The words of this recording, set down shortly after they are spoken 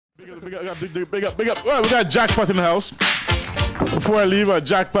Big up. Well, we got Jackpot in the house. Before I leave,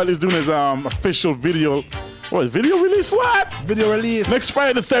 Jackpot is doing his official video. What, video release? What? Video release. Next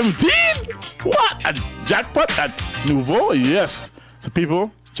Friday the 17th? What? At Jackpot at NUVO? Yes. So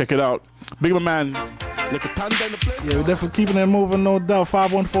people, check it out. Big up, man. Look at Tanda in the place. Yeah, we're definitely keeping it moving, no doubt.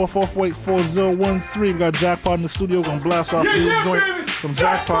 514-448-4013. We got Jackpot in the studio. Gonna blast off the joint from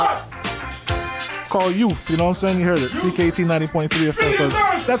Jackpot. Called Youth, you know what I'm saying? You heard it. CKUT 90.3 FM. Because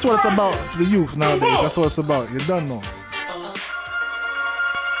that's what it's about for the youth nowadays. That's what it's about. You done know.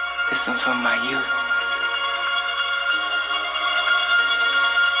 This one for my youth.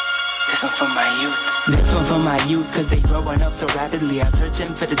 This one for my youth. This one for my youth, cause they growing up so rapidly. I'm searching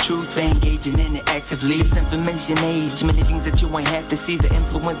for the truth, they engaging in it actively. It's information age, many things that you ain't have to see. The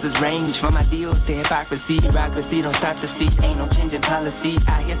influences range from ideals to hypocrisy. Bureaucracy don't stop to see, ain't no change in policy.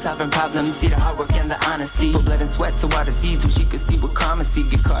 I hear solving problems, see the hard work and the honesty. Put blood and sweat to water seeds, who she could see with karmacy.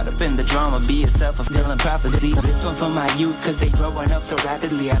 Get caught up in the drama, be a self-fulfilling prophecy. This one for my youth, cause they growing up so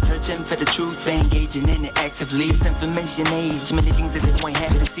rapidly. I'm searching for the truth, they engaging in it actively. It's information age, many things that you ain't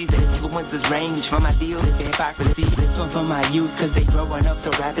have to see. The influences range from ideals to hypocrisy. This one for my youth, cause they growing up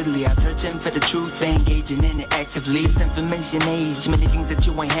so rapidly. I'm searching for the truth, they engaging in it actively. It's information age, many things that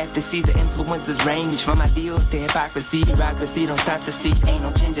you ain't have to see. The influences range from ideals to hypocrisy. Bureaucracy don't stop to see, ain't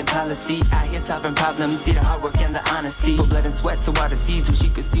no change in policy. I hear solving problems, see the hard work and the honesty. Put blood and sweat to water seeds, who she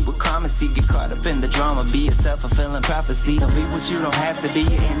could see with karmacy. Get caught up in the drama, be a self-fulfilling prophecy. Don't be what you don't have to be.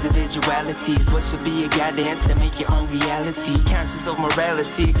 Your individuality is what should be your guidance to make your own reality. Conscious of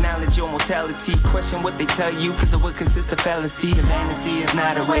morality, acknowledge your mortality. Question what they tell you, cause it would consist of fallacy. The vanity is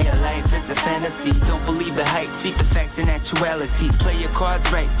not a way of life, it's a fantasy. Don't believe the hype, seek the facts in actuality. Play your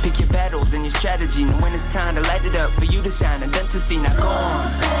cards right, pick your battles and your strategy. Know when it's time to light it up, for you to shine and them to see. Now go on.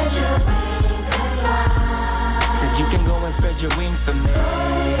 Spread your wings and fly. Said you can go and spread your wings for me.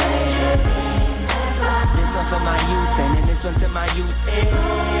 Spread your wings and fly. This one for my youth, sending this one to my youth. Spread your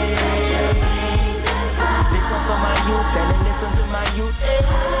wings and fly. This one for my youth, sending this one to my youth.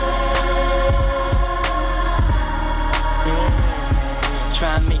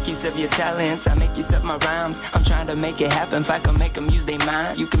 Try and make use of your talents, I make use of my rhymes. I'm trying to make it happen, if I can make them use their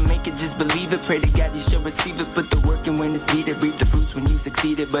mind. You can make it, just believe it, pray to God you should receive it. Put the work in when it's needed, reap the fruits when you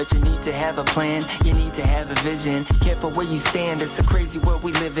succeeded. But you need to have a plan, you need to have a vision. Careful where you stand, it's a crazy world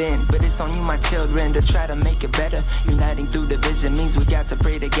we live in. But it's on you, my children, to try to make it better. Uniting through division means we got to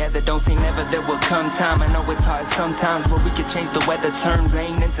pray together. Don't say never, there will come time. I know it's hard sometimes, but we can change the weather. Turn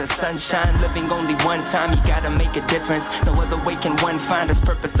rain into sunshine, living only one time. You gotta make a difference, no other way can one find this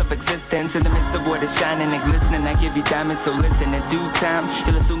purpose of existence. In the midst of what is shining and glistening, I give you diamonds, so listen. In due time,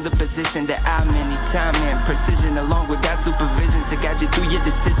 you'll assume the position that I'm in. Time and precision, along with God's supervision, to guide you through your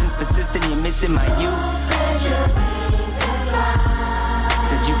decisions. Persist in your mission, my youth. Spread your wings and fly.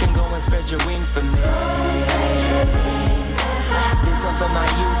 Said you can go and spread your wings for me. Spread your wings and fly. This one for my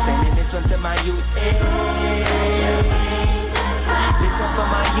youth, sending this one to my youth. Spread your wings and fly. This one for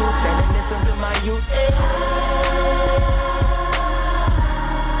my youth, sending this one to my youth.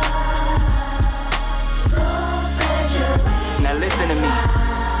 Now listen to me.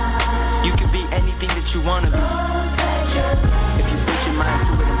 You can be anything that you wanna be if you put your mind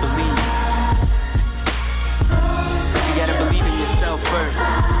to it and believe. But you gotta believe in yourself first.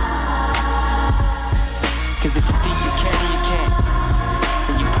 Cause if you think you can or you can't,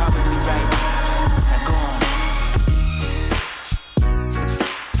 then you're probably right. Now go on.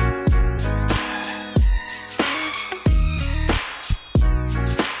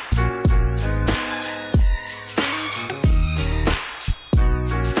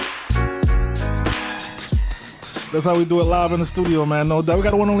 That's how we do it live in the studio, man. No doubt. We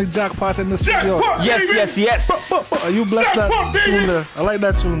got one only Jackpot in the studio. Jackpot, Yes. You blessed that tune there. I like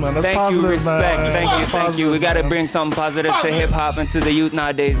that tune, man. That's positive, respect. man. Thank you. We gotta bring something positive to hip hop and to the youth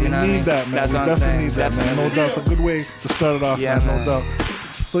nowadays. You know what I mean? Need that, man. That's we what I'm definitely saying. need that, man. No doubt. It's a good way to start it off, Yeah, man. man. No doubt.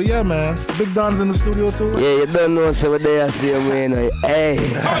 So yeah, man. Big Don's in the studio too. Yeah, you don't know, so what they say, man. Hey.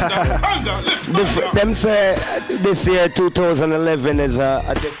 Them say this year 2011 is a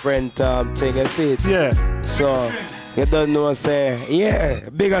different thing. I see it. Yeah. So you don't know, say, yeah,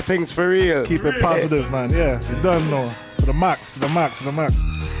 bigger things for real. Keep it positive, man. Yeah, you don't know. To the max, to the max, to the max.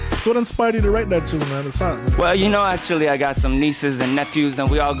 So what inspired you to write that tune, man? It's hot, man. Well, you know, actually, I got some nieces and nephews, and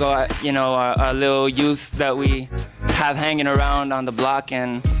we all got, you know, our little youths that we have hanging around on the block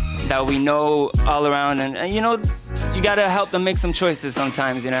and that we know all around. And you know, you gotta help them make some choices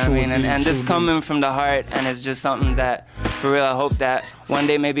sometimes, you know what I mean? And this coming from the heart, and it's just something that, for real, I hope that one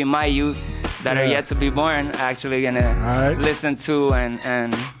day maybe my youth, that are yet to be born are actually gonna listen to and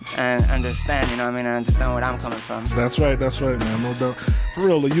understand, you know what I mean, and understand where I'm coming from. That's right, man, no doubt. For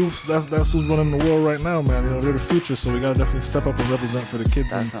real, the youth, that's who's running the world right now, man. You know, they're the future, so we gotta definitely step up and represent for the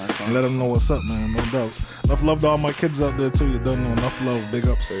kids and let them know what's up, man, no doubt. Enough love to all my kids out there too, you don't know, enough love, big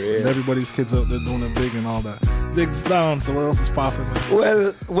ups. And everybody's kids out there doing it big and all that. Big down, so what else is popping, man?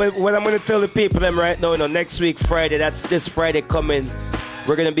 Well, what I'm gonna tell the people them right now, you know, next week Friday, that's this Friday coming,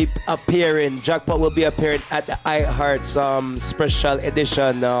 we're gonna be appearing. Jackpot will be appearing at the iHearts special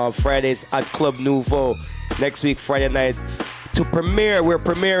edition Fridays at Club NUVO next week Friday night. To premiere, we're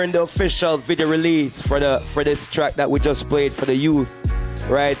premiering the official video release for this track that we just played for the youth,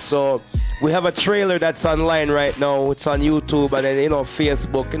 right? So we have a trailer that's online right now. It's on YouTube and then, you know,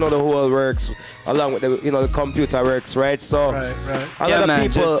 Facebook. You know, the whole works along with the, you know, the computer works, right? So a lot of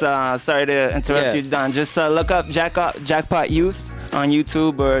people. Just sorry to interrupt you, Don. Just look up Jackpot Youth on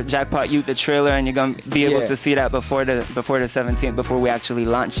YouTube or Jackpot Youth the trailer, and you're gonna be able to see that before the 17th, before we actually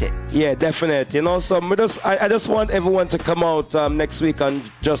launch it. Yeah, definitely. You know, so I just want everyone to come out next week and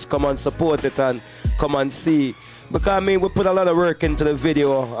just come and support it and come and see. Because I mean, we put a lot of work into the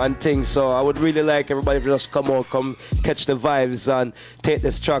video and things, so I would really like everybody to just come out, come catch the vibes and take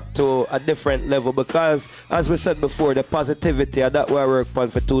this track to a different level. Because, as we said before, the positivity, that's what I work on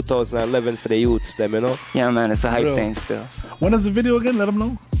for 2011 for the youths, them, you know? Yeah, man, it's a hype thing still. When is the video again? Let them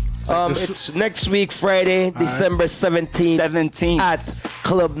know. It's next week, Friday, December 17th at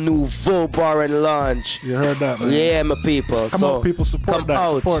Club NUVO Bar and Lounge. You heard that, man. Yeah, my people. Come on, people, support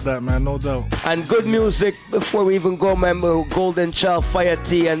that, man, no doubt. And good music before we even go, man. Golden Child, Fire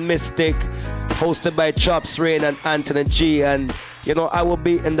T, and Mystic, hosted by Chops Rain and Anthony G. And, you know, I will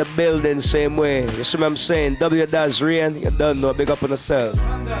be in the building same way. You see what I'm saying? W-Dash Rain, you don't know, big up on yourself.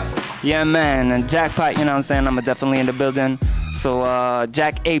 Yeah, man, and Jackpot, you know what I'm saying? I'm definitely in the building. So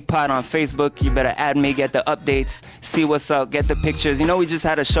JACKPOT on Facebook, you better add me, get the updates, see what's up, get the pictures. You know, we just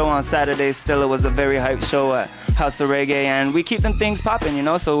had a show on Saturday still. It was a very hype show at House of Reggae, and we keep them things popping, you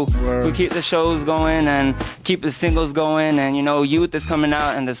know, so we keep the shows going and keep the singles going, and, you know, Youth is coming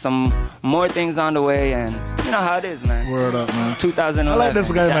out, and there's some more things on the way, and you know how it is, man. Word up, man. 2011. I like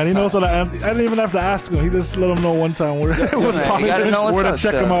this guy, man. He knows how to answer. I didn't even have to ask him. He just let him know one time where it was popping, where to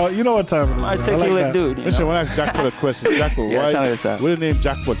check him out. You know what time it is. Articulate like dude. Listen, when I ask Jackpot a question, Jackpot, where the name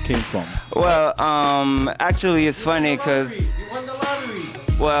Jackpot came from? Well, actually, it's funny because,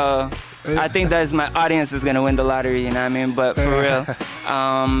 well, I think that my audience is gonna win the lottery, you know what I mean? But for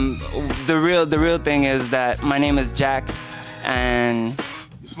real, the real thing is that my name is Jack, and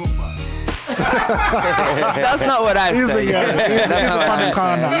that's not what I said.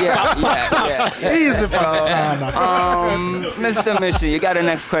 Easy for Mr. Mission, you got a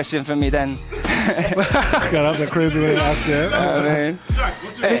next question for me then? God, that's a crazy way to answer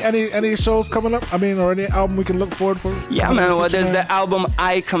it. Any shows coming up? I mean, or any album we can look forward for? Yeah, man. Well, there's the album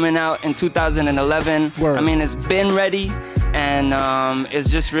I coming out in 2011. I mean, it's been ready, and it's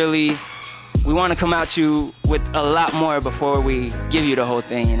just really, we want to come at you with a lot more before we give you the whole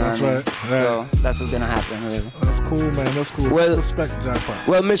thing, you know what I mean? So that's what's going to happen, really. That's cool, man. That's cool. Well, respect, Jackpot.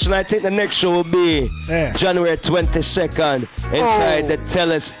 Well, Mission, I think the next show will be January 22nd inside the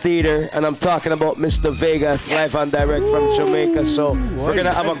Telus Theater, and I'm talking about Mr. Vegas, live and direct from Jamaica. So we're going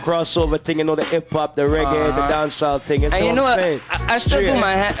to have a crossover thing, you know, the hip-hop, the reggae, the dancehall thing. And you know what? I still do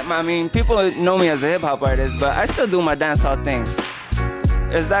I mean, people know me as a hip-hop artist, but I still do my dancehall thing.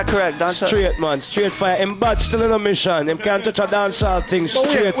 Is that correct, dancehall? Straight, man. Straight fire. Him bad still in a mission. Him can't touch a dancehall thing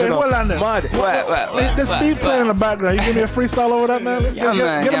straight, you know. Mad. This beat playing in the background. You give me a freestyle over that, man?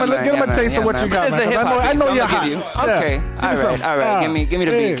 Get him a taste of what you got, man. I know you're hot. Okay. All right. Give me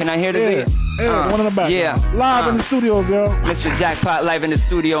the beat. Can I hear the beat? One in the back. Yeah. Live in the studios, yo. Mr. Jackpot live in the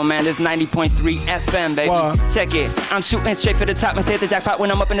studio, man. This 90.3 FM, baby. Wow. Check it. I'm shooting straight for the top and stay at the jackpot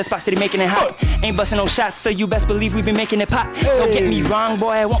when I'm up in the spot, city making it hot. Ain't busting no shots, so you best believe we been making it pop. Don't get me wrong,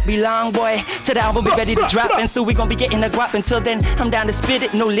 boy. I won't be long, boy. Till the album be ready to drop, and so we gon' be getting the guap. Until then, I'm down to spit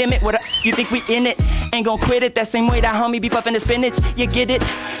it. No limit. What up? You think we in it? Ain't gon' quit it. That same way that homie be puffing the spinach. You get it?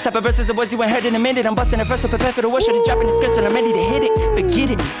 Type of verses the words you ain't heard in a minute. I'm busting a verse, so prepare for the worst. Shorty dropping the script and I'm ready to hit it.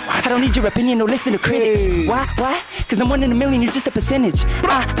 Forget it. I don't need your opinion, no listen to critics. Why? Cause I'm 1 in a million, you're just a percentage.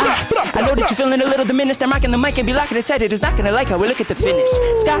 I know that you're feeling a little diminished. I'm rocking the mic and be locking the tight. It is not gonna like how we look at the finish.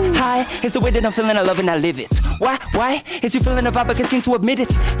 Sky high is the way that I'm feeling, I love and I live it. Why? Is you feeling the vibe, I can seem to admit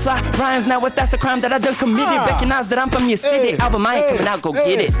it. Fly rhymes, now if that's a crime that I done committed. Recognize that I'm from your city. Album, I ain't coming out, go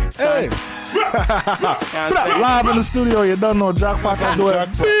get it, son. Live in the studio, you don't know Jackpot can do it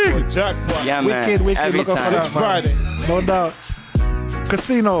big. Jackpot. Yeah, man. Wicked, looking for that Friday. No doubt.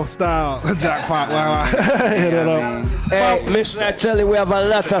 casino style jackpot. Wow. Hit it up. Hey, Mission, I tell you, we have a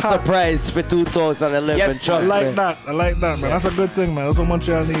lot of surprise for 2011. Yes, trust I like me. that. I like that, man. That's a good thing, man. That's what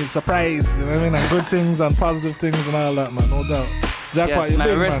Montreal needs. Surprise. You know what I mean? And good things and positive things and all that, man. No doubt. Jackpot, Yes, you man.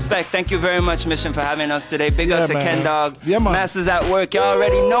 big, Respect. man. Thank you very much, Mission, for having us today. Big Yeah, up to man. Ken Dog. Yeah, man. Masters at work. Y'all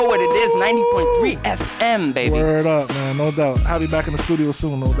already know what it is. 90.3 FM, baby. Word up, man. No doubt. I'll be back in the studio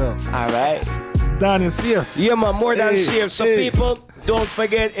soon, no doubt. All right. Daniel, safe. Yeah, man, more than Hey, share. So, hey. people, don't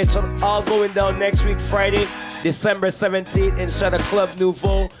forget, it's all going down next week, Friday, December 17th, inside the Club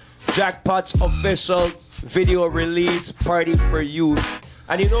NUVO. Jackpot's official video release party for youth.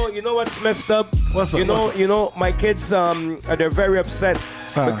 And you know what's messed up? What's up? You know, my kids they're very upset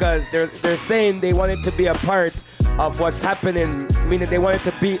because they're saying they wanted to be a part of what's happening, meaning they wanted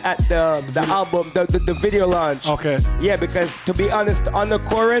to be at the album, the video launch. Okay. Yeah, because to be honest, on the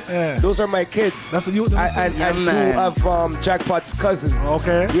chorus, Yeah. those are my kids. That's a youth. And two man. of Jackpot's cousin.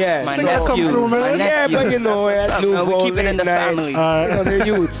 Okay. Yeah, My So that come nephews. through, man. My yeah, nephews. but you know, That's what's up, man. We keep it in the family. You know, they're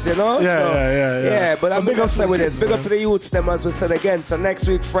youths, you know? Yeah. But I'm Big big up to the upset with kids, this. Big up man. to the youths, them as we said again. So next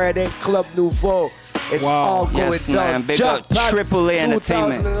week, Friday, Club NUVO. It's Wow. all going Yes, down. man. Big up Jackpot AAA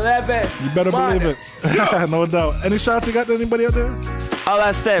Entertainment. 2011. You better Man. believe it. No doubt. Any shots you got to anybody out there? All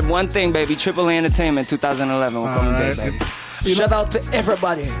I said, one thing, baby. AAA Entertainment 2011. We're coming big, baby. Shout out to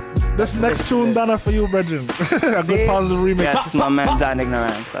everybody. This next tune done for you, brethren. A good positive remix. Yes, my man, Don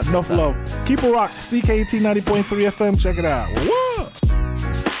Ignorance. That's Enough what's up. love. Keep it rocked. CKUT 90.3 FM. Check it out. What?